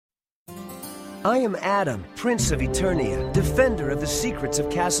I am Adam, Prince of Eternia, defender of the secrets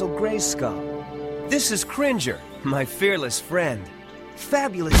of Castle Grayskull. This is Cringer, my fearless friend.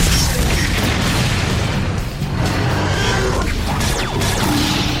 Fabulous.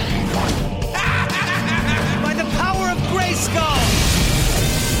 By the power of Grayskull!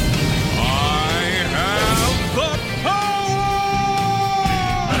 I have the power!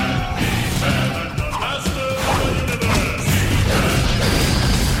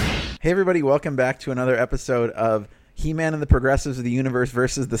 Hey everybody, welcome back to another episode of He-Man and the Progressives of the Universe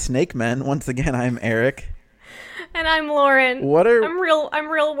versus the Snake Men. Once again, I'm Eric. And I'm Lauren. I'm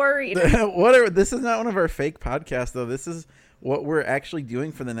real worried. This is not one of our fake podcasts, though. This is what we're actually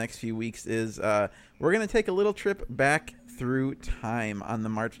doing for the next few weeks. Is we're going to take a little trip back through time on the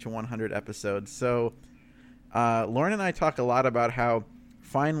March to 100 episodes. So Lauren and I talk a lot about how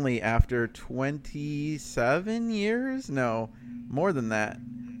finally, after 27 years, no, more than that,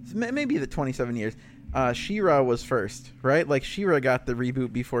 maybe the 27 years, She-Ra was first, right? Like She-Ra got the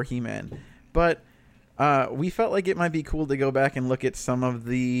reboot before He-Man, but we felt like it might be cool to go back and look at some of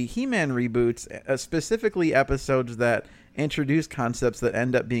the He-Man reboots, specifically episodes that introduce concepts that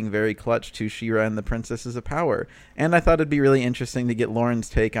end up being very clutch to She-Ra and the Princesses of Power. And I thought it'd be really interesting to get Lauren's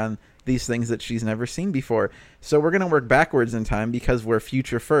take on these things that she's never seen before. So we're going to work backwards in time because we're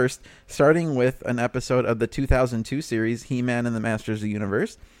future first, starting with an episode of the 2002 series, He-Man and the Masters of the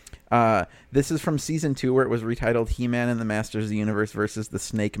Universe. This is from season 2, where it was retitled He-Man and the Masters of the Universe versus the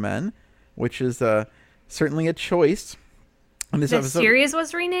Snake Men, which is certainly a choice. The series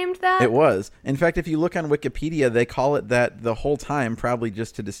was renamed that? It was. In fact, if you look on Wikipedia, they call it that the whole time, probably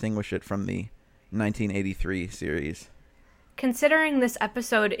just to distinguish it from the 1983 series. Considering this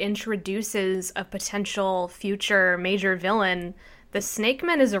episode introduces a potential future major villain, the Snake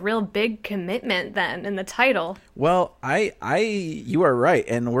Men is a real big commitment then in the title. Well, you are right,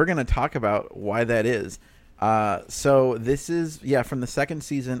 and we're going to talk about why that is. So this is, from the second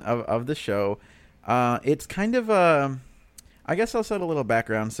season of the show. It's kind of I guess I'll set a little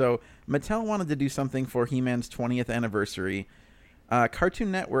background. So Mattel wanted to do something for He-Man's 20th anniversary.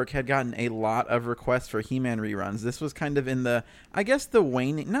 Cartoon Network had gotten a lot of requests for He-Man reruns. This was kind of in the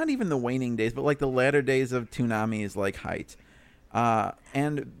waning, not even the waning days, but like the latter days of Toonami's like height.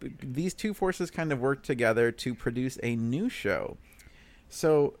 And these two forces kind of worked together to produce a new show.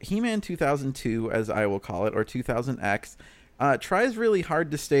 So He-Man 2002, as I will call it, or 2000X, tries really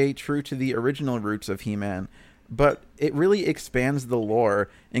hard to stay true to the original roots of He-Man, but it really expands the lore,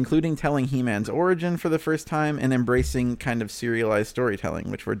 including telling He-Man's origin for the first time and embracing kind of serialized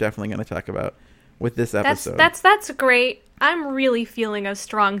storytelling, which we're definitely going to talk about with this episode. That's great. I'm really feeling a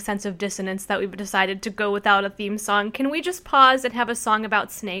strong sense of dissonance that we've decided to go without a theme song. Can we just pause and have a song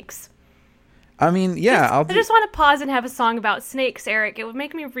about snakes? I mean, yeah. I just want to pause and have a song about snakes, Eric. It would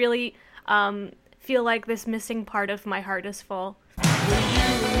make me really feel like this missing part of my heart is full.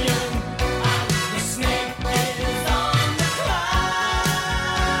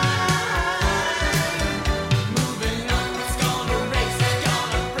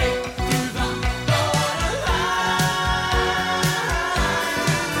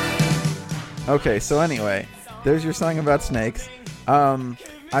 Okay, so anyway, there's your song about snakes. I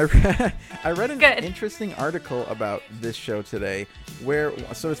read an interesting article about this show today,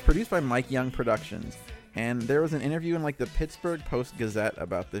 so it's produced by Mike Young Productions, and there was an interview in like the Pittsburgh Post-Gazette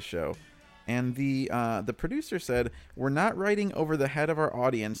about this show, and the producer said, "We're not writing over the head of our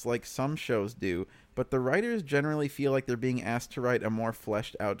audience like some shows do, but the writers generally feel like they're being asked to write a more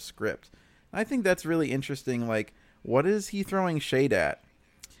fleshed out script." I think that's really interesting. Like, what is he throwing shade at?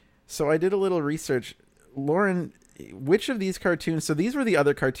 So I did a little research. Lauren, which of these cartoons... So these were the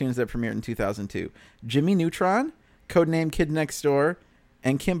other cartoons that premiered in 2002. Jimmy Neutron, Codename Kid Next Door,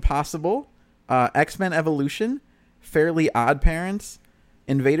 and Kim Possible, X-Men Evolution, Fairly Odd Parents,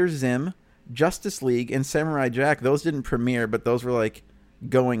 Invader Zim, Justice League, and Samurai Jack. Those didn't premiere, but those were like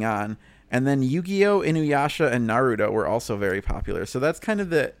going on. And then Yu-Gi-Oh!, Inuyasha, and Naruto were also very popular. So that's kind of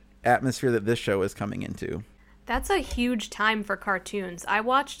the atmosphere that this show is coming into. That's a huge time for cartoons. I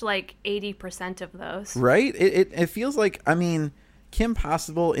watched like 80% of those. Right? It feels like, I mean, Kim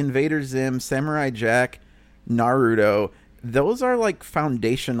Possible, Invader Zim, Samurai Jack, Naruto, those are like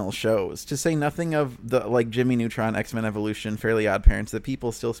foundational shows, to say nothing of the like Jimmy Neutron, X-Men Evolution, Fairly Odd Parents, that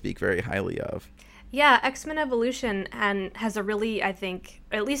people still speak very highly of. Yeah, X-Men Evolution has a really, I think,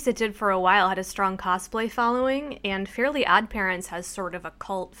 at least it did for a while, had a strong cosplay following, and Fairly Odd Parents has sort of a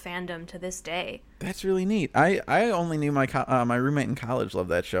cult fandom to this day. That's really neat. I only knew my roommate in college loved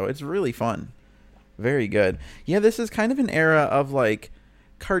that show. It's really fun. Very good. Yeah, this is kind of an era of like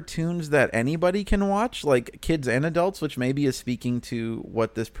cartoons that anybody can watch, like kids and adults, which maybe is speaking to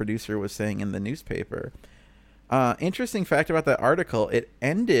what this producer was saying in the newspaper. Interesting fact about that article, it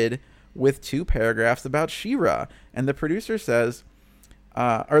ended with 2 paragraphs about She-Ra, and the producer says,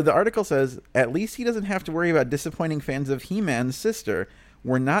 or the article says, at least he doesn't have to worry about disappointing fans of He-Man's sister.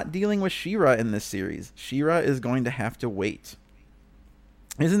 We're not dealing with She-Ra in this series. She-Ra is going to have to wait.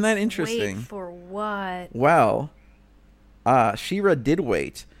 Isn't that interesting? Wait for what? Well, She-Ra did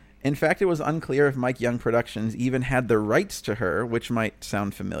wait. In fact, it was unclear if Mike Young Productions even had the rights to her, which might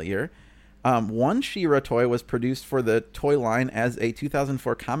sound familiar. One She-Ra toy was produced for the toy line as a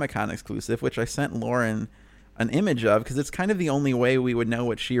 2004 Comic-Con exclusive, which I sent Lauren an image of because it's kind of the only way we would know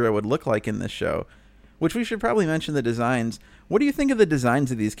what She-Ra would look like in this show, which we should probably mention the designs. What do you think of the designs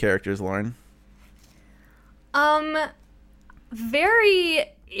of these characters, Lauren? Very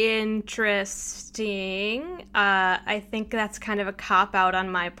interesting. I think that's kind of a cop-out on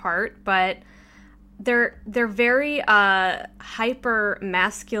my part, but they're very hyper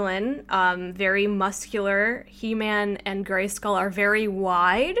masculine, very muscular. He-Man and Grayskull are very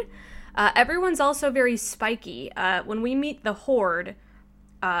wide. Everyone's also very spiky. When we meet the Horde,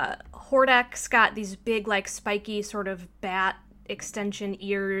 Hordek's got these big, like, spiky sort of bat extension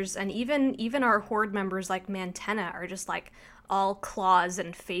ears, and even our Horde members like Mantenna are just like all claws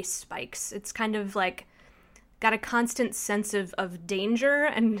and face spikes. It's kind of like got a constant sense of danger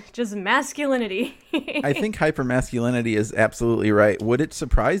and just masculinity. I think hypermasculinity is absolutely right. Would it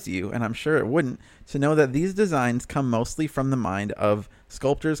surprise you, and I'm sure it wouldn't, to know that these designs come mostly from the mind of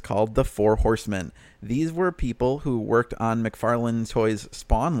sculptors called the Four Horsemen? These were people who worked on McFarlane Toys'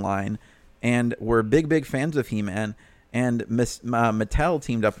 Spawn line and were big fans of He-Man, and Mattel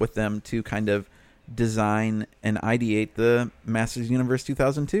teamed up with them to kind of design and ideate the Masters Universe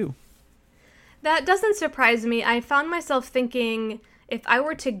 2002. That doesn't surprise me. I found myself thinking, if I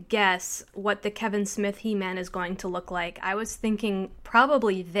were to guess what the Kevin Smith He-Man is going to look like, I was thinking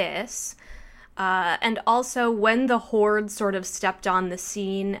probably this. And also, when the Horde sort of stepped on the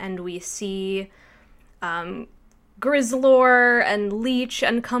scene and we see Grizzlor and Leech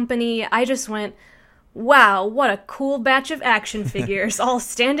and company, I just went, wow, what a cool batch of action figures all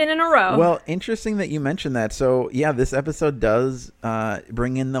standing in a row. Well, interesting that you mentioned that. So, yeah, this episode does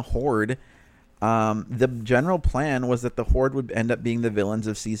bring in the Horde. The general plan was that the Horde would end up being the villains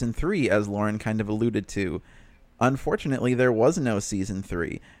of Season 3, as Lauren kind of alluded to. Unfortunately, there was no Season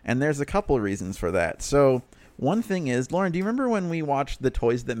 3, and there's a couple reasons for that. So, one thing is, Lauren, do you remember when we watched The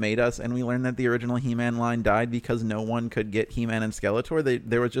Toys That Made Us, and we learned that the original He-Man line died because no one could get He-Man and Skeletor?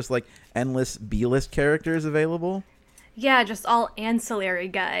 There was just, like, endless B-list characters available? Yeah, just all ancillary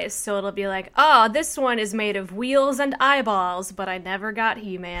guys. So it'll be like, oh, this one is made of wheels and eyeballs, but I never got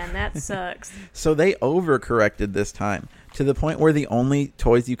He-Man. That sucks. So they overcorrected this time to the point where the only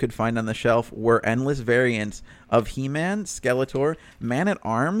toys you could find on the shelf were endless variants of He-Man, Skeletor,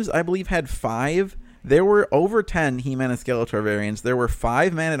 Man-at-Arms, I believe, had 5. There were over 10 He-Man and Skeletor variants. There were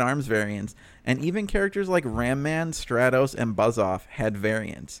 5 Man-at-Arms variants. And even characters like Ram Man, Stratos, and Buzz-Off had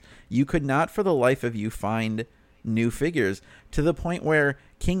variants. You could not for the life of you find new figures, to the point where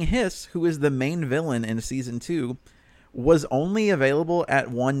King Hiss, who is the main villain in Season 2, was only available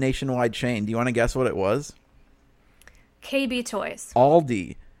at one nationwide chain. Do you want to guess what it was? KB Toys.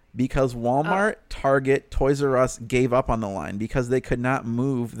 Aldi. Because Walmart, Target, Toys R Us gave up on the line because they could not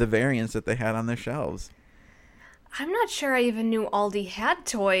move the variants that they had on their shelves. I'm not sure I even knew Aldi had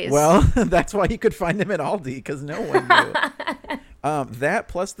toys. Well, that's why you could find them at Aldi, because no one knew. That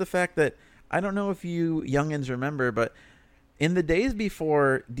plus the fact that, I don't know if you youngins remember, but in the days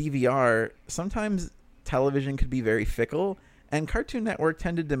before DVR, sometimes television could be very fickle, and Cartoon Network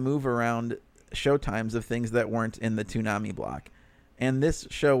tended to move around showtimes of things that weren't in the Toonami block. And this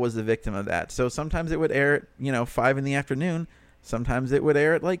show was a victim of that. So sometimes it would air at, 5 in the afternoon. Sometimes it would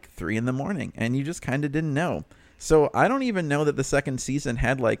air at, 3 in the morning. And you just kind of didn't know. So I don't even know that the second season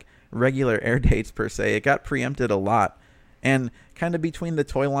had, regular air dates per se. It got preempted a lot. And kind of between the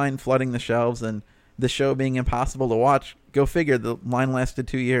toy line flooding the shelves and the show being impossible to watch, go figure, the line lasted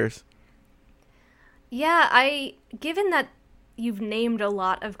 2 years. Yeah, given that you've named a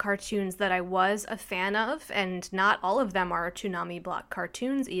lot of cartoons that I was a fan of, and not all of them are Toonami block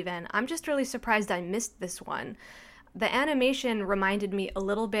cartoons even, I'm just really surprised I missed this one. The animation reminded me a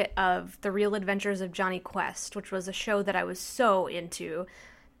little bit of The Real Adventures of Johnny Quest, which was a show that I was so into,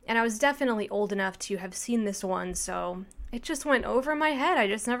 and I was definitely old enough to have seen this one, so it just went over my head. I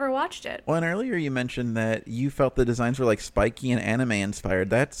just never watched it. Well, and earlier you mentioned that you felt the designs were spiky and anime inspired.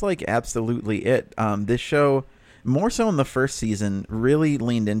 That's absolutely it. This show, more so in the first season, really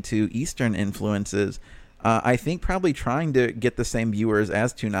leaned into Eastern influences. I think probably trying to get the same viewers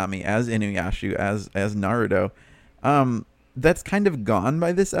as Toonami, as Inuyasha, as Naruto. That's kind of gone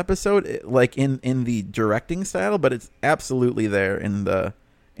by this episode, like in the directing style, but it's absolutely there in the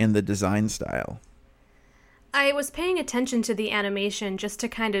design style. I was paying attention to the animation just to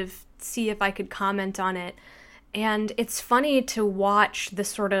kind of see if I could comment on it. And it's funny to watch the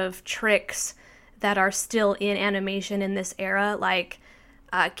sort of tricks that are still in animation in this era. Like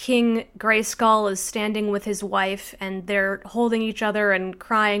King Grayskull is standing with his wife and they're holding each other and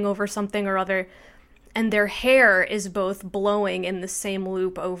crying over something or other. And their hair is both blowing in the same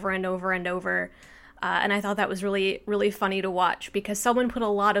loop over and over and over. And I thought that was really, really funny to watch because someone put a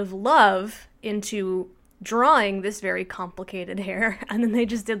lot of love into drawing this very complicated hair. And then they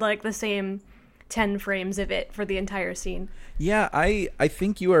just did like the same 10 frames of it for the entire scene. Yeah, I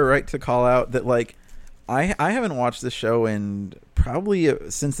think you are right to call out that, like, I haven't watched this show in probably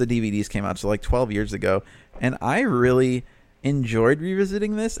since the DVDs came out, so like 12 years ago. And I really enjoyed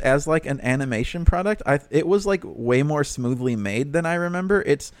revisiting this as like an animation product. It was like way more smoothly made than I remember.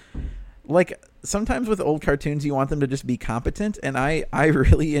 It's like sometimes with old cartoons you want them to just be competent, and I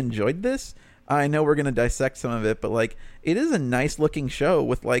really enjoyed this. I know we're going to dissect some of it, but like it is a nice looking show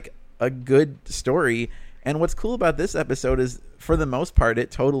with like a good story. And what's cool about this episode is, for the most part,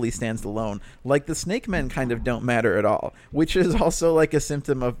 it totally stands alone. Like the Snake Men kind of don't matter at all, which is also like a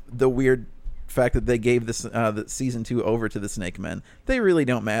symptom of the weird fact that they gave this the season 2 over to the Snake Men. They really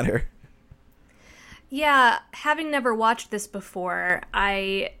don't matter. Yeah, having never watched this before,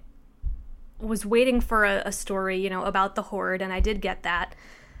 I was waiting for a story, about the Horde, and I did get that.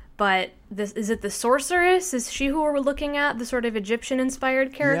 But is it the sorceress? Is she who we're looking at? The sort of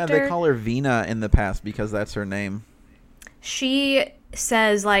Egyptian-inspired character? Yeah, they call her Vina in the past because that's her name. She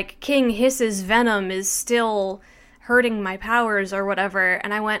says, like, King Hiss's venom is still hurting my powers or whatever.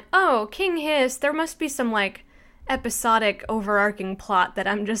 And I went, oh, King Hiss, there must be some, like, episodic overarching plot that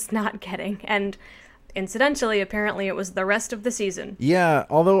I'm just not getting. And incidentally, apparently it was the rest of the season. Yeah,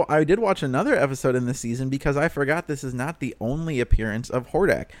 although I did watch another episode in this season because I forgot this is not the only appearance of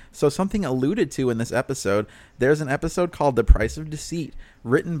Horde. So something alluded to in this episode, there's an episode called The Price of Deceit,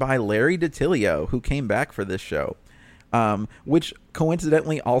 written by Larry DiTillio, who came back for this show, which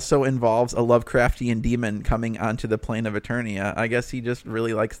coincidentally also involves a Lovecraftian demon coming onto the plane of Eternia. I guess he just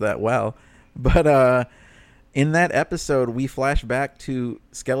really likes that well. But in that episode, we flash back to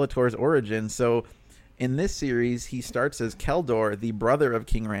Skeletor's origin. So in this series, he starts as Keldor, the brother of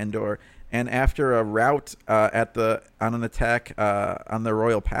King Randor, and after a rout on an attack on the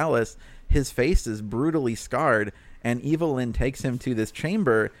royal palace, his face is brutally scarred, and Evelyn takes him to this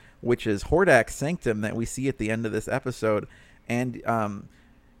chamber, which is Hordak's sanctum that we see at the end of this episode, and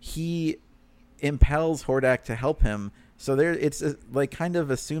he impels Hordak to help him. So it's like kind of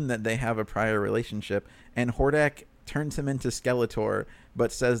assumed that they have a prior relationship, and Hordak turns him into Skeletor,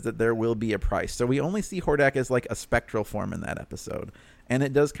 but says that there will be a price. So we only see Hordak as like a spectral form in that episode. And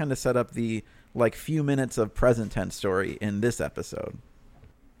it does kind of set up the like few minutes of present tense story in this episode.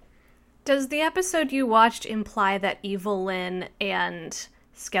 Does the episode you watched imply that Evelyn and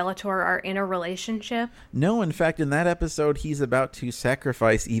Skeletor are in a relationship? No, in fact, in that episode, he's about to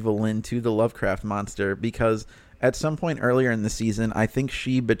sacrifice Evelyn to the Lovecraft monster because at some point earlier in the season, I think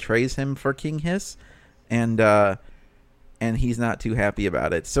she betrays him for King Hiss, and he's not too happy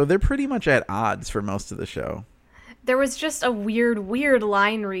about it. So they're pretty much at odds for most of the show. There was just a weird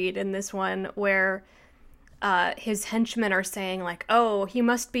line read in this one where his henchmen are saying, like, oh, he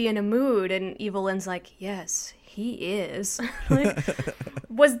must be in a mood. And Evelyn's like, yes, he is. Like,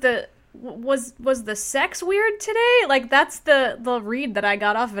 was the sex weird today? Like, that's the read that I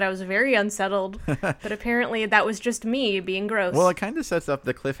got off of it. I was very unsettled. But apparently that was just me being gross. Well, it kind of sets up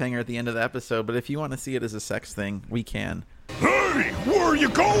the cliffhanger at the end of the episode, but if you want to see it as a sex thing, we can. Hey, where are you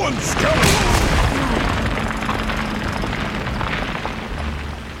going, Skeletor?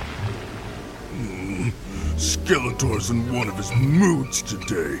 Skeletor's in one of his moods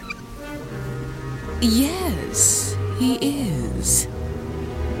today. Yes, he is.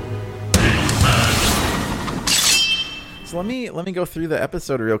 So let me go through the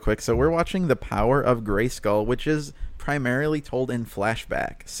episode real quick. So we're watching The Power of Grayskull, which is primarily told in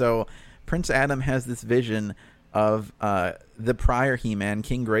flashback. So Prince Adam has this vision of the prior He-Man,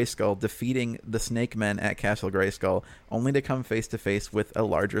 King Grayskull, defeating the Snake Men at Castle Grayskull, only to come face to face with a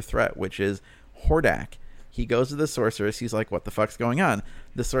larger threat, which is Hordak. He goes to the sorceress. He's like, what the fuck's going on?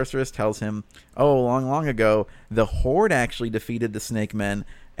 The sorceress tells him, oh, long ago, the Horde actually defeated the Snake Men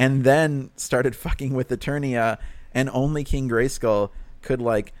and then started fucking with Eternia, and only King Grayskull could,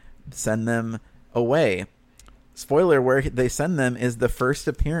 like, send them away. spoiler, where they send them is the first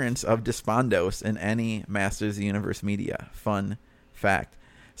appearance of Despondos in any Masters of the Universe media. Fun fact.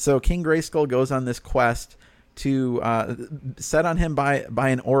 So King Grayskull goes on this quest to set on him by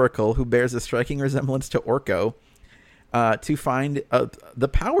an oracle who bears a striking resemblance to Orko, to find the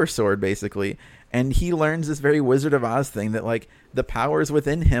power sword, basically. And he learns this very Wizard of Oz thing that, like, the power's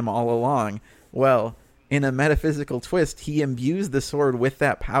within him all along. Well, in a metaphysical twist, he imbues the sword with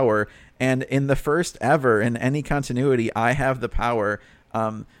that power. And in the first ever, in any continuity, I have the power,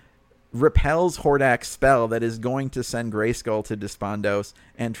 repels Hordak's spell that is going to send Grayskull to Despondos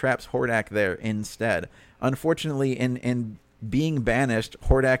and traps Hordak there instead. Unfortunately, in being banished,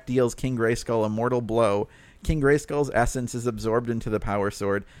 Hordak deals King Grayskull a mortal blow. King Grayskull's essence is absorbed into the power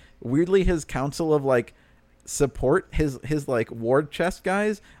sword. Weirdly, his council of, like, support, his like ward chest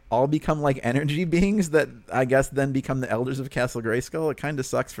guys, all become like energy beings that I guess then become the elders of Castle Grayskull. It kind of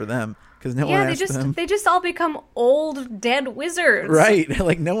sucks for them because no one asked them. They just all become old dead wizards, right?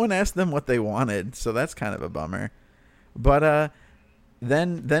 Like, no one asked them what they wanted, so that's kind of a bummer. But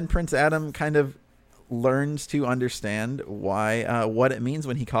then Prince Adam kind of learns to understand why what it means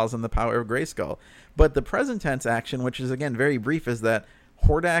when he calls on the power of Grayskull. But the present tense action, which is again very brief, is that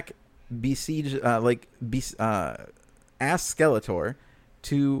Hordak asks Skeletor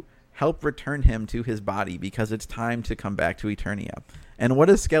to help return him to his body because it's time to come back to Eternia. And what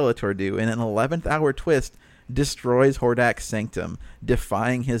does Skeletor do? In an 11th hour twist, destroys Hordak's sanctum,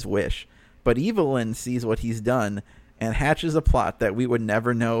 defying his wish. But Evelyn sees what he's done and hatches a plot that we would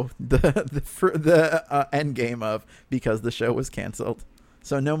never know the end game of because the show was canceled.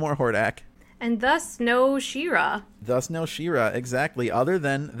 So no more Hordak. And thus no She-Ra. Exactly, other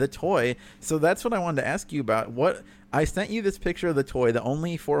than the toy. So that's what I wanted to ask you about. What I sent you this picture of the toy, the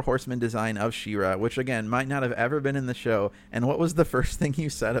only Four Horsemen design of She-Ra, which again might not have ever been in the show. And what was the first thing you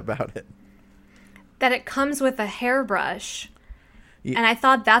said about it? That it comes with a hairbrush. Yeah. And I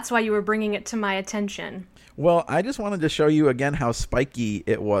thought that's why you were bringing it to my attention. Well, I just wanted to show you again how spiky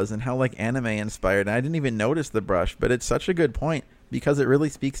it was and how like anime inspired. And I didn't even notice the brush, but it's such a good point because it really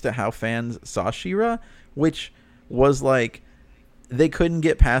speaks to how fans saw She-Ra, which was like they couldn't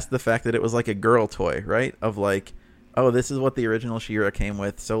get past the fact that it was like a girl toy, right? Of like, oh, this is what the original She-Ra came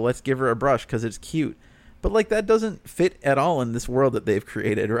with, so let's give her a brush because it's cute. But like that doesn't fit at all in this world that they've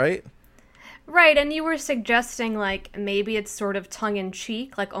created, right? Right, and you were suggesting, like, maybe it's sort of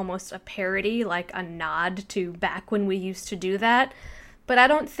tongue-in-cheek, like almost a parody, like a nod to back when we used to do that. But I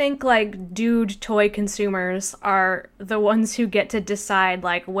don't think, like, dude toy consumers are the ones who get to decide,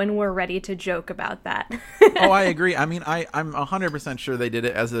 like, when we're ready to joke about that. Oh, I agree. I mean, I'm 100% sure they did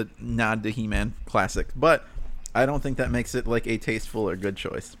it as a nod to He-Man classic. But I don't think that makes it, like, a tasteful or good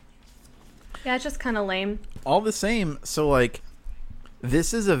choice. Yeah, it's just kind of lame. All the same, so, like,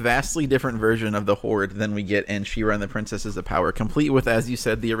 this is a vastly different version of the Horde than we get in She-Ra and the Princesses of Power, complete with, as you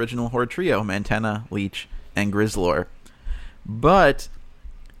said, the original Horde trio, Mantenna, Leech, and Grizzlor. But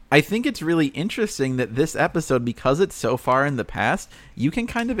I think it's really interesting that this episode, because it's so far in the past, you can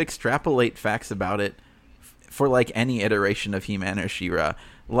kind of extrapolate facts about it for, like, any iteration of He-Man or She-Ra.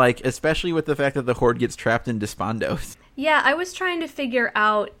 Like, especially with the fact that the Horde gets trapped in Despondos. Yeah, I was trying to figure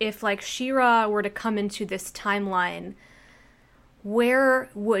out if, like, She-Ra were to come into this timeline, where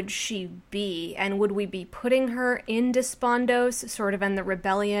would she be? And would we be putting her in Despondos, sort of in the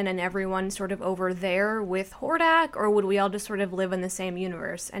rebellion, and everyone sort of over there with Hordak? Or would we all just sort of live in the same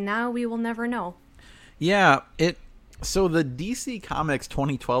universe? And now we will never know. Yeah, so the DC Comics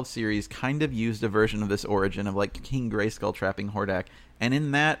 2012 series kind of used a version of this origin of, like, King Grayskull trapping Hordak. And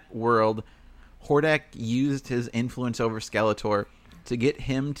in that world, Hordak used his influence over Skeletor to get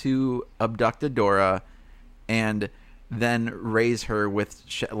him to abduct Adora and then raise her with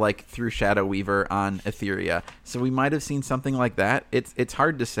through Shadow Weaver on Etheria. So we might have seen something like that. It's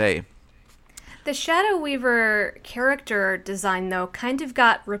hard to say. The Shadow Weaver character design, though, kind of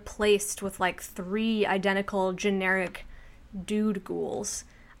got replaced with like 3 identical generic dude ghouls.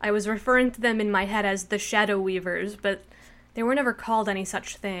 I was referring to them in my head as the Shadow Weavers, but they were never called any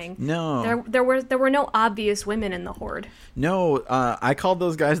such thing. No. There were no obvious women in the Horde. No, I called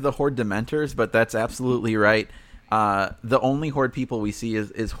those guys the Horde Dementors, but that's absolutely right. The only Horde people we see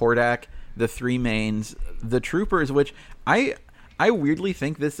is Hordak, the 3 mains, the troopers, which I weirdly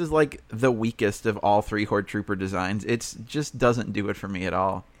think this is like the weakest of all 3 Horde trooper designs. It just doesn't do it for me at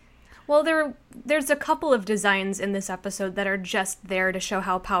all. Well, there's a couple of designs in this episode that are just there to show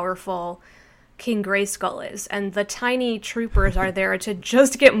how powerful King Grayskull is, and the tiny troopers are there to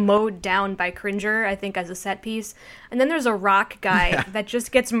just get mowed down by Cringer, I think, as a set piece. And then there's a rock guy that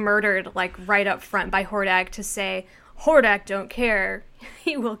just gets murdered, like, right up front by Hordak to say, Hordak don't care.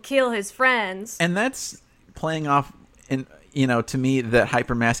 He will kill his friends. And that's playing off, in to me, that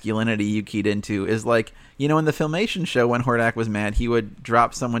hypermasculinity you keyed into is like, in the Filmation show when Hordak was mad, he would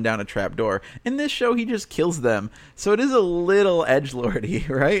drop someone down a trapdoor. In this show, he just kills them. So it is a little edgelordy,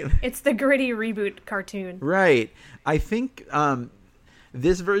 right? It's the gritty reboot cartoon. Right. I think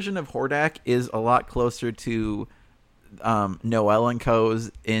this version of Hordak is a lot closer to Noel and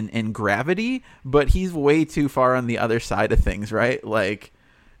Co.'s in gravity, but he's way too far on the other side of things, right? Like,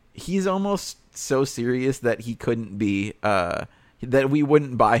 he's almost so serious that he couldn't be that we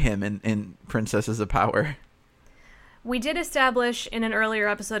wouldn't buy him in Princesses of Power. We did establish in an earlier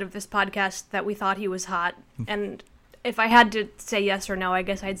episode of this podcast that we thought he was hot, and if I had to say yes or no, I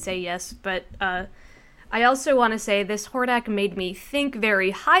guess I'd say yes, but I also want to say this Hordak made me think very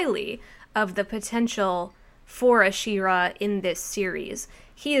highly of the potential for a She-Ra in this series.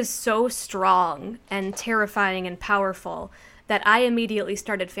 He is so strong and terrifying and powerful that I immediately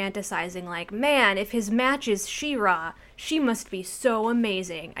started fantasizing like, man, if his match is She-Ra, she must be so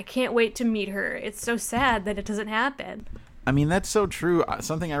amazing. I can't wait to meet her. It's so sad that it doesn't happen. I mean, that's so true.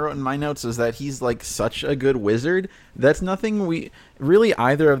 Something I wrote in my notes is that he's like such a good wizard. That's nothing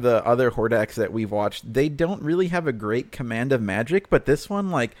either of the other Hordaks that we've watched, they don't really have a great command of magic, but this one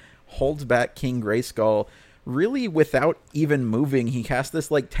like holds back King Grayskull really without even moving. He casts this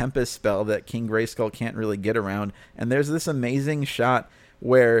like Tempest spell that King Grayskull can't really get around, and there's this amazing shot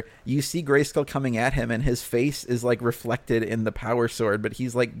where you see Grayskull coming at him and his face is like reflected in the power sword, but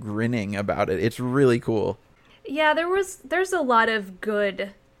he's like grinning about it. It's really cool. Yeah, there's a lot of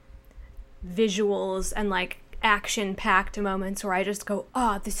good visuals and like action-packed moments where I just go,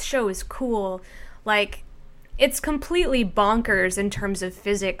 oh, this show is cool. Like, it's completely bonkers in terms of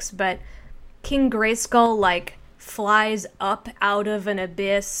physics, but King Grayskull like flies up out of an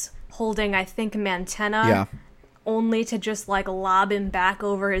abyss holding, I think, Mantenna, only to just like lob him back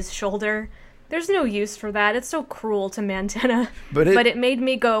over his shoulder. There's no use for that. It's so cruel to Mantenna. But it made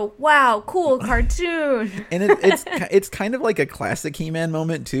me go, wow, cool cartoon. And it's kind of like a classic He-Man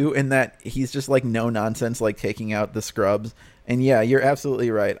moment too, in that he's just like no nonsense, like taking out the scrubs. And yeah, you're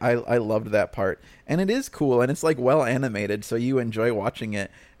absolutely right. I loved that part. And it is cool, and it's like well animated, so you enjoy watching it.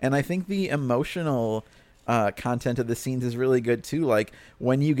 And I think the emotional content of the scenes is really good too. Like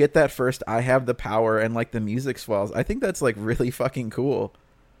when you get that first I have the power and like the music swells, I think that's like really fucking cool.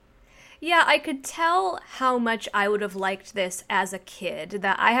 Yeah, I could tell how much I would have liked this as a kid,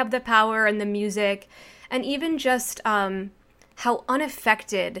 that I have the power and the music, and even just how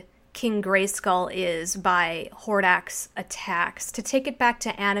unaffected King Grayskull is by Hordak's attacks. To take it back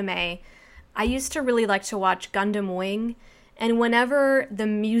to anime, I used to really like to watch Gundam Wing, and whenever the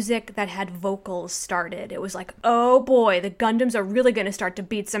music that had vocals started, it was like, oh boy, the Gundams are really going to start to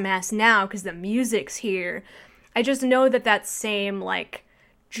beat some ass now because the music's here. I just know that same, like,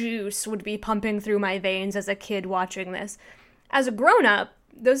 juice would be pumping through my veins as a kid watching this. As a grown-up,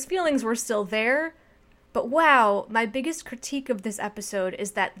 those feelings were still there, but wow, my biggest critique of this episode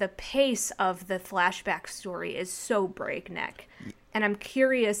is that the pace of the flashback story is so breakneck. And I'm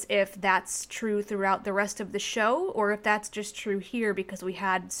curious if that's true throughout the rest of the show, or if that's just true here because we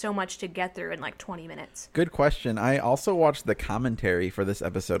had so much to get through in like 20 minutes. Good question. I also watched the commentary for this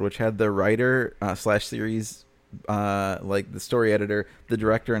episode, which had the writer slash series, like the story editor, the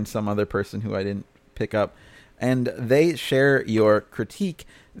director, and some other person who I didn't pick up. And they share your critique.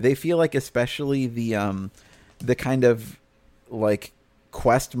 They feel like especially the kind of like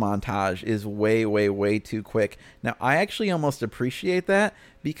quest montage is way, way, way too quick. Now, I actually almost appreciate that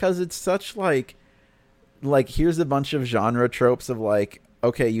because it's such like here's a bunch of genre tropes of like,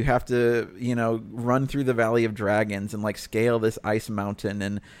 okay, you have to, run through the Valley of Dragons and like scale this ice mountain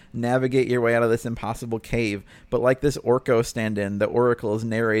and navigate your way out of this impossible cave. But like this Orko stand-in, the Oracle is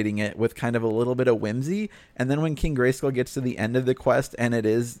narrating it with kind of a little bit of whimsy. And then when King Grayskull gets to the end of the quest and it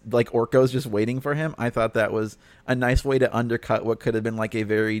is like Orko's just waiting for him, I thought that was a nice way to undercut what could have been like a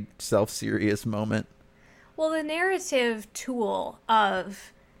very self-serious moment. Well, the narrative tool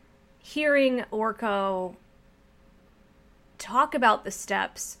of hearing Orko talk about the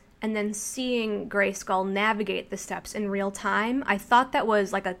steps and then seeing Grayskull navigate the steps in real time, I thought that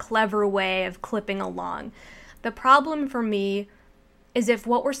was like a clever way of clipping along. The problem for me is if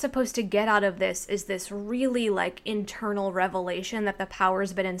what we're supposed to get out of this is this really like internal revelation that the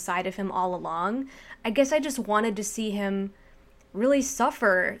power's been inside of him all along, I guess I just wanted to see him really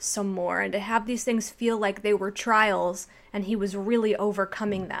suffer some more and to have these things feel like they were trials and he was really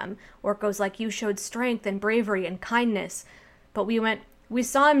overcoming them. Orko's like, you showed strength and bravery and kindness. But we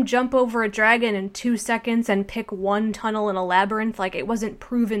saw him jump over a dragon in 2 seconds and pick one tunnel in a labyrinth. Like, it wasn't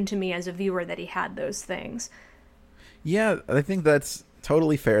proven to me as a viewer that he had those things. Yeah, I think that's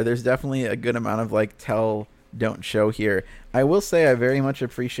totally fair. There's definitely a good amount of like tell, don't show here. I will say I very much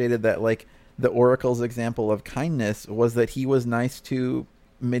appreciated that like the Oracle's example of kindness was that he was nice to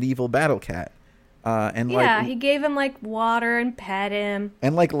medieval Battle Cat. He gave him like water and pet him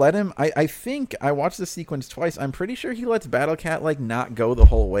and like let him. I think I watched the sequence twice. I'm pretty sure he lets Battle Cat like not go the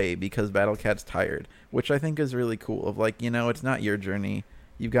whole way because Battle Cat's tired, which I think is really cool. Of like, it's not your journey.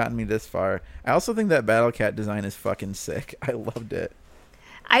 You've gotten me this far. I also think that Battle Cat design is fucking sick. I loved it.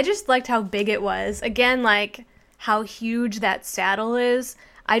 I just liked how big it was. Again, like how huge that saddle is.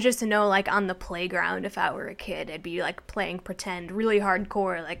 I just know like on the playground, if I were a kid, I'd be like playing pretend really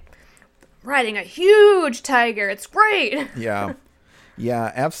hardcore, like riding a huge tiger. It's great. Yeah,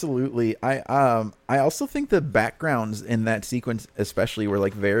 absolutely. I also think the backgrounds in that sequence especially were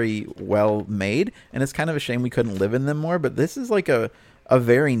like very well made, and it's kind of a shame we couldn't live in them more, but this is like a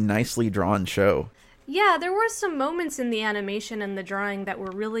very nicely drawn show. Yeah, there were some moments in the animation and the drawing that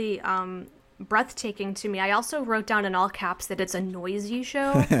were really breathtaking to me. I also wrote down in all caps that it's a noisy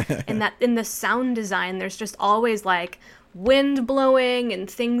show, and that in the sound design there's just always like wind blowing and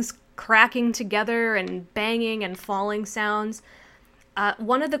things cracking together and banging and falling sounds.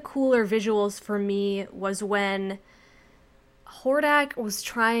 One of the cooler visuals for me was when Horde was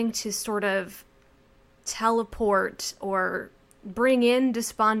trying to sort of teleport or bring in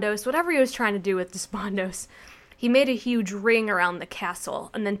Despondos, whatever he was trying to do with Despondos. He made a huge ring around the castle,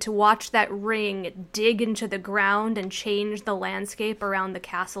 and then to watch that ring dig into the ground and change the landscape around the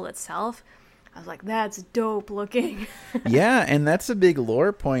castle itself, I was like, that's dope looking. Yeah, and that's a big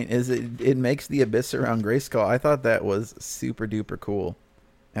lore point, is it makes the abyss around Grayskull. I thought that was super duper cool.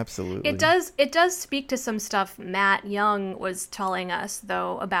 Absolutely. It does speak to some stuff Matt Young was telling us,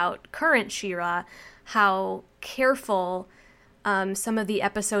 though, about current She-Ra, how careful some of the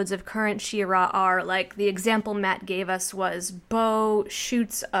episodes of current She-Ra are. Like, the example Matt gave us was Bo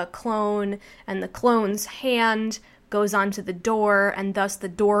shoots a clone, and the clone's hand goes onto the door, and thus the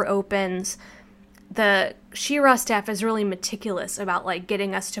door opens. The She-Ra staff is really meticulous about like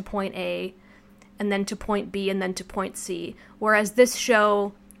getting us to point A and then to point B and then to point C. Whereas this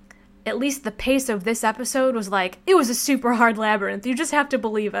show, at least the pace of this episode was like, it was a super hard labyrinth. You just have to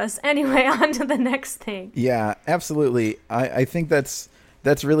believe us. Anyway, on to the next thing. Yeah, absolutely. I think that's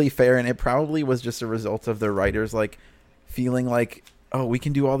really fair, and it probably was just a result of the writers like feeling like, oh, we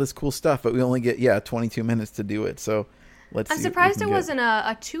can do all this cool stuff, but we only get 22 minutes to do it. So I'm surprised it wasn't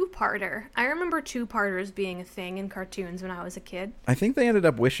a two-parter. I remember two-parters being a thing in cartoons when I was a kid. I think they ended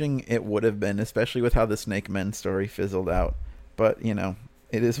up wishing it would have been, especially with how the Snake Men story fizzled out. But,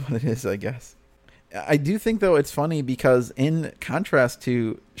 it is what it is, I guess. I do think, though, it's funny because in contrast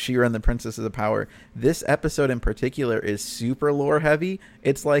to She-Ra and the Princesses of Power, this episode in particular is super lore-heavy.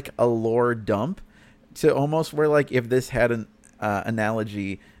 It's like a lore dump to almost where, like, if this had an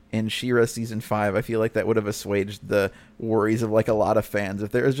analogy in She-Ra season 5, I feel like that would have assuaged the worries of like a lot of fans.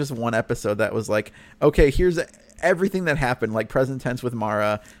 If there was just one episode that was like, okay, here's everything that happened, like present tense with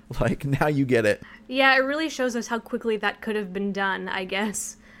Mara, like now you get it. Yeah, it really shows us how quickly that could have been done, I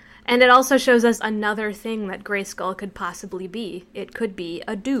guess. And it also shows us another thing that Grayskull could possibly be. It could be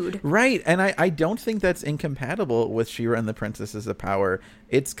a dude. Right, and I don't think that's incompatible with She-Ra and the Princesses of Power.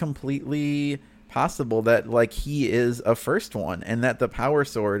 It's completely possible that like he is a first one, and that the power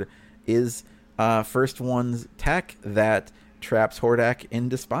sword is first one's tech that traps Horde in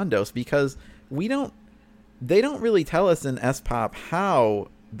Despondos, because they don't really tell us in S-Pop how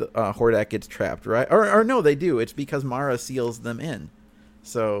the Horde gets trapped, right? Or no, they do. It's because Mara seals them in.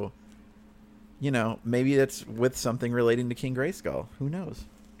 So, maybe that's with something relating to King Grayskull. Who knows?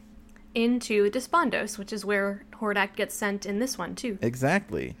 Into Despondos, which is where Horde gets sent in this one too.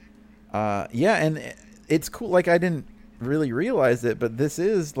 Exactly. And it's cool. Like, I didn't really realize it, but this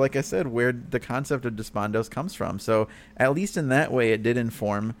is, like I said, where the concept of Despondos comes from. So at least in that way, it did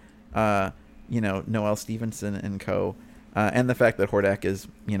inform, Noelle Stevenson and co. And the fact that Horde is,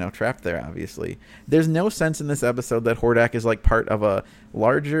 trapped there, obviously. There's no sense in this episode that Horde is like part of a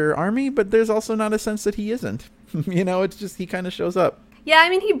larger army, but there's also not a sense that he isn't. It's just he kind of shows up. Yeah, I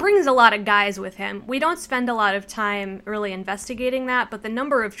mean, he brings a lot of guys with him. We don't spend a lot of time really investigating that, but the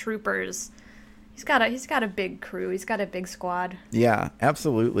number of troopers, he's got a big crew. He's got a big squad. Yeah,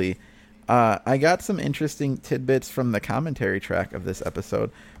 absolutely. I got some interesting tidbits from the commentary track of this episode.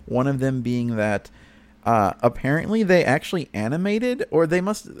 One of them being that apparently they actually animated, or they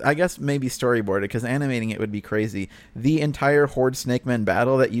must, I guess, maybe storyboarded, because animating it would be crazy, the entire Horde Snakemen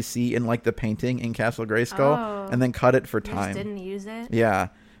battle that you see in like the painting in Castle Grayskull, and then cut it for time. Just didn't use it? Yeah,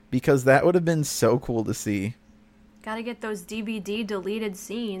 because that would have been so cool to see. Gotta get those DVD deleted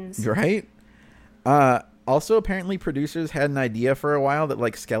scenes. Right? Also, apparently producers had an idea for a while that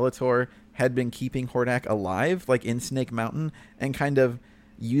like Skeletor had been keeping Hordak alive, like in Snake Mountain, and kind of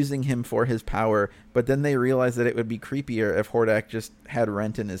using him for his power, but then they realized that it would be creepier if Hordak just had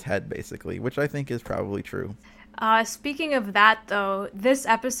rent in his head, basically, which I think is probably true. Speaking of that, though, this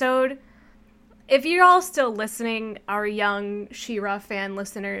episode, if you're all still listening, our young She-Ra fan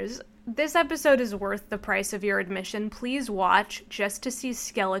listeners, this episode is worth the price of your admission. Please watch just to see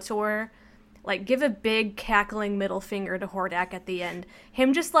Skeletor, like, give a big cackling middle finger to Hordak at the end.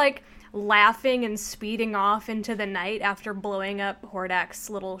 Him just, like, laughing and speeding off into the night after blowing up Hordak's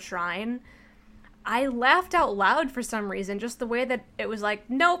little shrine. I laughed out loud for some reason, just the way that it was like,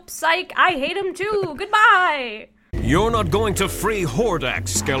 nope, psych, I hate him too, goodbye! You're not going to free Hordak,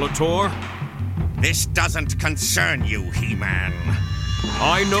 Skeletor. This doesn't concern you, He-Man.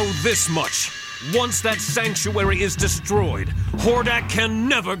 I know this much. Once that sanctuary is destroyed, Hordak can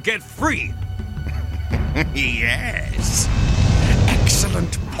never get free. Yes.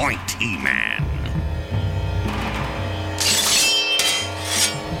 Excellent point, He-Man.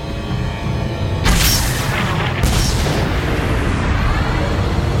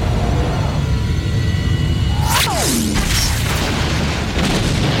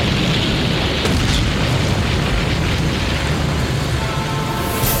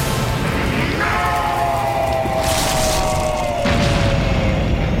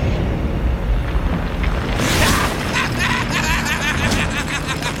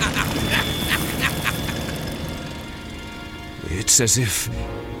 It's as if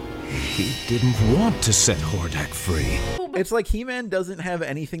he didn't want to set Hordak free. It's like He-Man doesn't have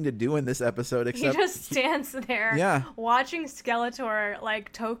anything to do in this episode except... He just stands there Yeah. watching Skeletor,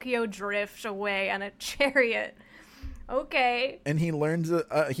 like, Tokyo drift away on a chariot. Okay. And he learns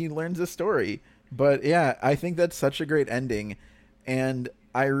a story. But yeah, I think that's such a great ending. And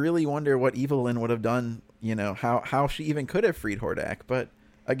I really wonder what Evelyn would have done, you know, how she even could have freed Hordak. But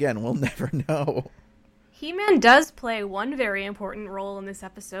again, we'll never know. He-Man does play one very important role in this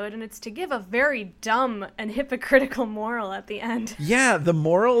episode, and it's to give a very dumb and hypocritical moral at the end. Yeah, the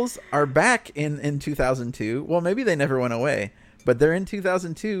morals are back in 2002. Well, maybe they never went away, but they're in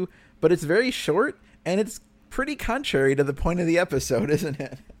 2002, but it's very short, and it's pretty contrary to the point of the episode, isn't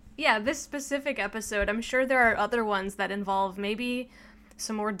it? Yeah, this specific episode, I'm sure there are other ones that involve maybe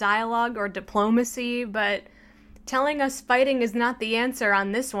some more dialogue or diplomacy, but telling us fighting is not the answer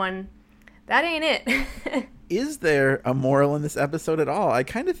on this one, that ain't it. Is there a moral in this episode at all? I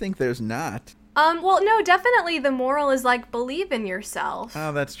kind of think there's not. Well, no, definitely the moral is, like, believe in yourself.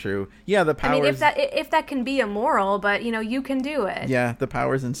 Oh, that's true. Yeah, the powers... I mean, if that can be a moral, but, you know, you can do it. Yeah, the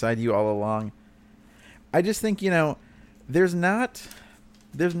power's inside you all along. I just think, you know, there's not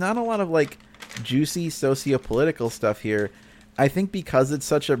a lot of, like, juicy socio-political stuff here. I think because it's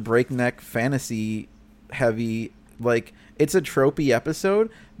such a breakneck fantasy heavy, like, it's a tropey episode,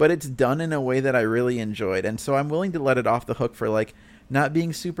 but it's done in a way that I really enjoyed. And so I'm willing to let it off the hook for, like, not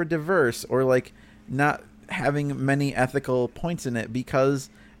being super diverse or, like, not having many ethical points in it, because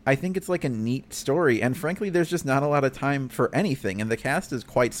I think it's, like, a neat story. And frankly, there's just not a lot of time for anything, and the cast is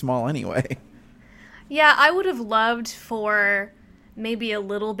quite small anyway. Yeah, I would have loved for maybe a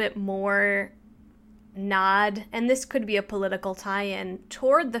little bit more nod, and this could be a political tie-in,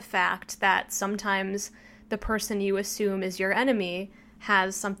 toward the fact that sometimes the person you assume is your enemy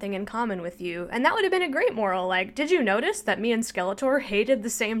has something in common with you. And that would have been a great moral. Like, did you notice that me and Skeletor hated the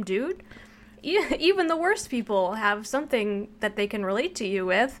same dude? Even the worst people have something that they can relate to you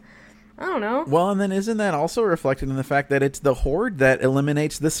with. I don't know. Well, and then isn't that also reflected in the fact that it's the Horde that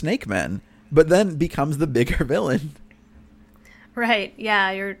eliminates the Snake Men, but then becomes the bigger villain? Right,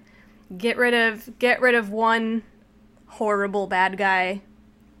 yeah, you're get rid of one horrible bad guy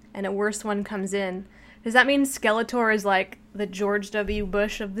and a worse one comes in. Does that mean Skeletor is like the George W.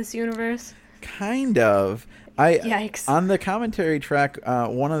 Bush of this universe? Kind of. Yikes. On the commentary track,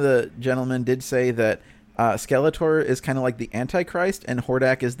 one of the gentlemen did say that Skeletor is kind of like the Antichrist and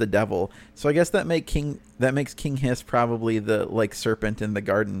Hordak is the devil. So I guess that makes King Hiss probably the, like, serpent in the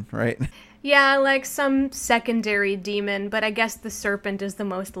garden, right? Yeah, like some secondary demon, but I guess the serpent is the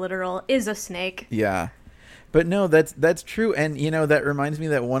most literal, is a snake. Yeah. But no, that's true. And, you know, that reminds me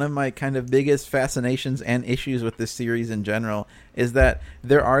that one of my kind of biggest fascinations and issues with this series in general is that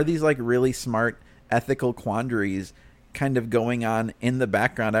there are these, like, really smart ethical quandaries kind of going on in the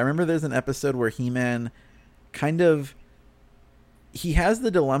background. I remember there's an episode where He-Man he has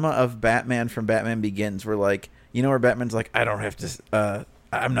the dilemma of Batman from Batman Begins, where, like, you know, where Batman's like, I don't have to,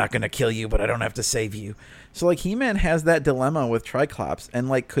 I'm not going to kill you, but I don't have to save you. So, like, He-Man has that dilemma with Triclops and,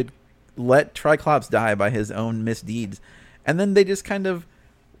 like, could let Triclops die by his own misdeeds, and then they just kind of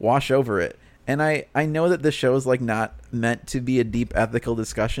wash over it. And I know that the show's like not meant to be a deep ethical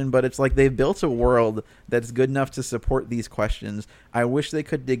discussion, but it's like they've built a world that's good enough to support these questions. I wish they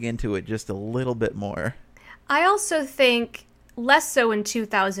could dig into it just a little bit more. I also think, less so in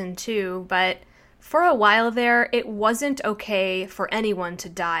 2002, but for a while there, it wasn't okay for anyone to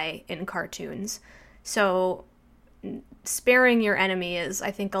die in cartoons. So sparing your enemy is,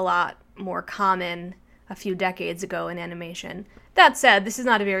 I think, a lot more common a few decades ago in animation. That said, this is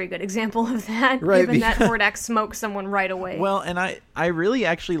not a very good example of that, right, given that Horde smokes someone right away. Well, and I really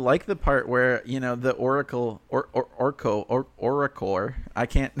actually like the part where, the Oracle and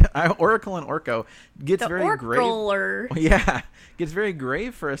Orko gets very grave. Yeah, gets very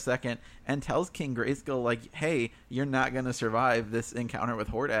grave for a second and tells King Grayskull, like, hey, you're not going to survive this encounter with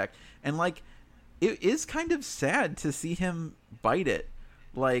Horde. And, like, it is kind of sad to see him bite it.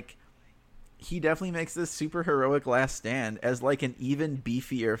 Like, he definitely makes this super heroic last stand as like an even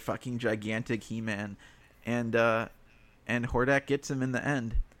beefier fucking gigantic He-Man, and Hordak gets him in the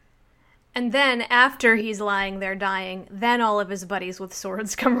end. And then after he's lying there dying, then all of his buddies with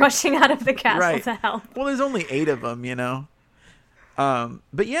swords come rushing out of the castle to help. Well, there's only 8 of them,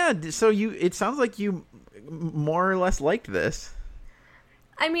 But yeah, so it sounds like you more or less liked this.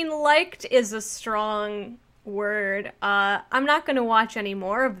 I mean, liked is a strong word. I'm not going to watch any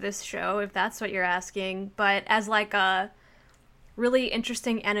more of this show, if that's what you're asking, but as like a really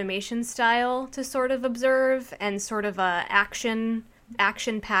interesting animation style to sort of observe, and sort of a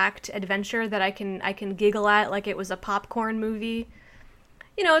action-packed adventure that I can giggle at like it was a popcorn movie.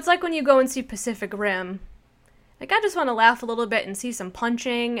 It's like when you go and see Pacific Rim. Like, I just want to laugh a little bit and see some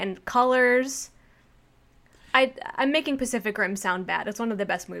punching and colors. I'm making Pacific Rim sound bad. It's one of the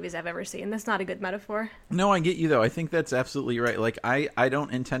best movies I've ever seen. That's not a good metaphor. No, I get you, though. I think that's absolutely right. Like, I don't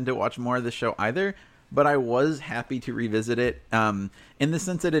intend to watch more of the show either, but I was happy to revisit it in the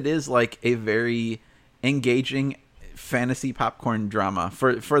sense that it is, like, a very engaging fantasy popcorn drama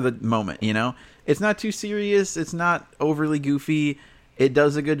for the moment, It's not too serious. It's not overly goofy. It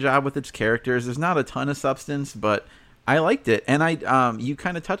does a good job with its characters. There's not a ton of substance, but I liked it, and you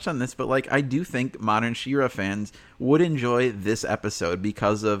kind of touched on this, but like I do think modern She-Ra fans would enjoy this episode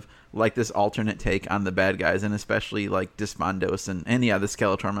because of like this alternate take on the bad guys, and especially like Despondos, and yeah, the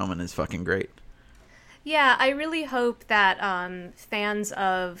Skeletor moment is fucking great. Yeah, I really hope that fans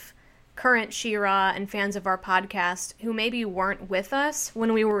of current She-Ra and fans of our podcast who maybe weren't with us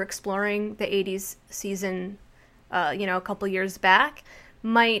when we were exploring the 80s season, a couple years back,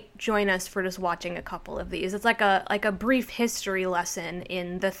 might join us for just watching a couple of these. It's like a brief history lesson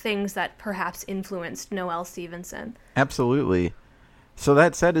in the things that perhaps influenced Noelle Stevenson. Absolutely. So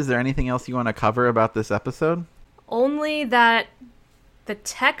that said, is there anything else you want to cover about this episode? Only that the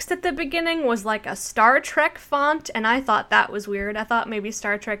text at the beginning was like a Star Trek font, and I thought that was weird. I thought maybe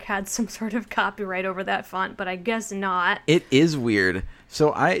Star Trek had some sort of copyright over that font, but I guess not. It is weird.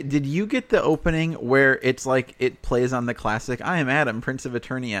 So did you get the opening where it's like it plays on the classic "I am Adam, Prince of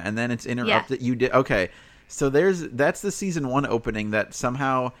Eternia," and then it's interrupted? Yeah. You did? Okay. So that's the season 1 opening that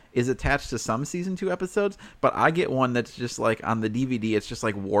somehow is attached to some season 2 episodes, but I get one that's just like on the DVD, it's just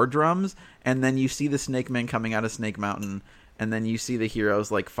like war drums, and then you see the Snake Men coming out of Snake Mountain, and then you see the heroes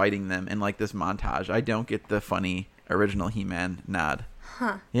like fighting them in like this montage. I don't get the funny original He-Man nod.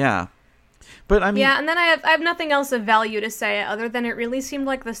 Huh. Yeah. But I mean, yeah, and then I have nothing else of value to say other than it really seemed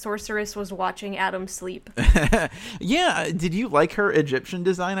like the sorceress was watching Adam sleep. Yeah, did you like her Egyptian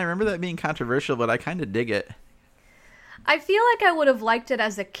design? I remember that being controversial, but I kind of dig it. I feel like I would have liked it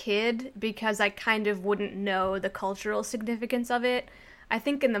as a kid because I kind of wouldn't know the cultural significance of it. I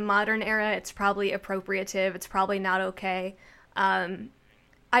think in the modern era, it's probably appropriative. It's probably not okay. I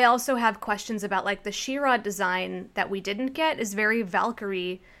also have questions about like the She-Ra design that we didn't get is very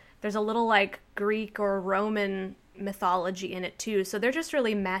Valkyrie. There's a little, like, Greek or Roman mythology in it, too. So they're just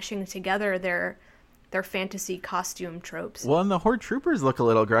really mashing together their fantasy costume tropes. Well, and the Horde troopers look a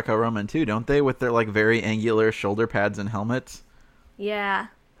little Greco-Roman, too, don't they? With their, like, very angular shoulder pads and helmets. Yeah.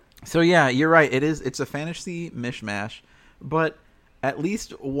 So, yeah, you're right. It's a fantasy mishmash, but at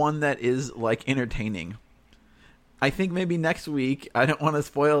least one that is, like, entertaining. I think maybe next week, I don't want to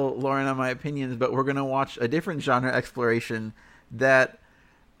spoil Lauren on my opinions, but we're going to watch a different genre exploration that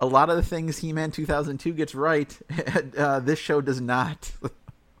a lot of the things He-Man 2002 gets right, this show does not.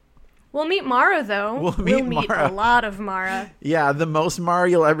 We'll meet Mara, though. We'll meet Mara. A lot of Mara. Yeah, the most Mara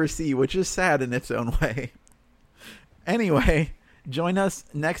you'll ever see, which is sad in its own way. Anyway, join us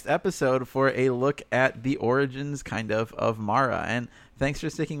next episode for a look at the origins, kind of Mara. And thanks for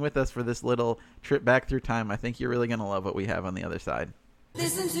sticking with us for this little trip back through time. I think you're really going to love what we have on the other side.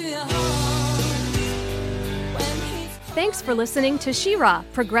 Listen to your heart. Thanks for listening to She-Ra,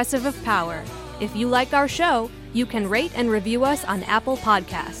 Progressive of Power. If you like our show, you can rate and review us on Apple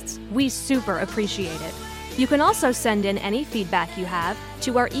Podcasts. We super appreciate it. You can also send in any feedback you have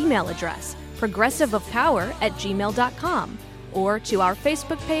to our email address, progressiveofpower@gmail.com, or to our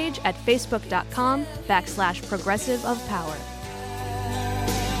Facebook page at facebook.com/progressiveofpower.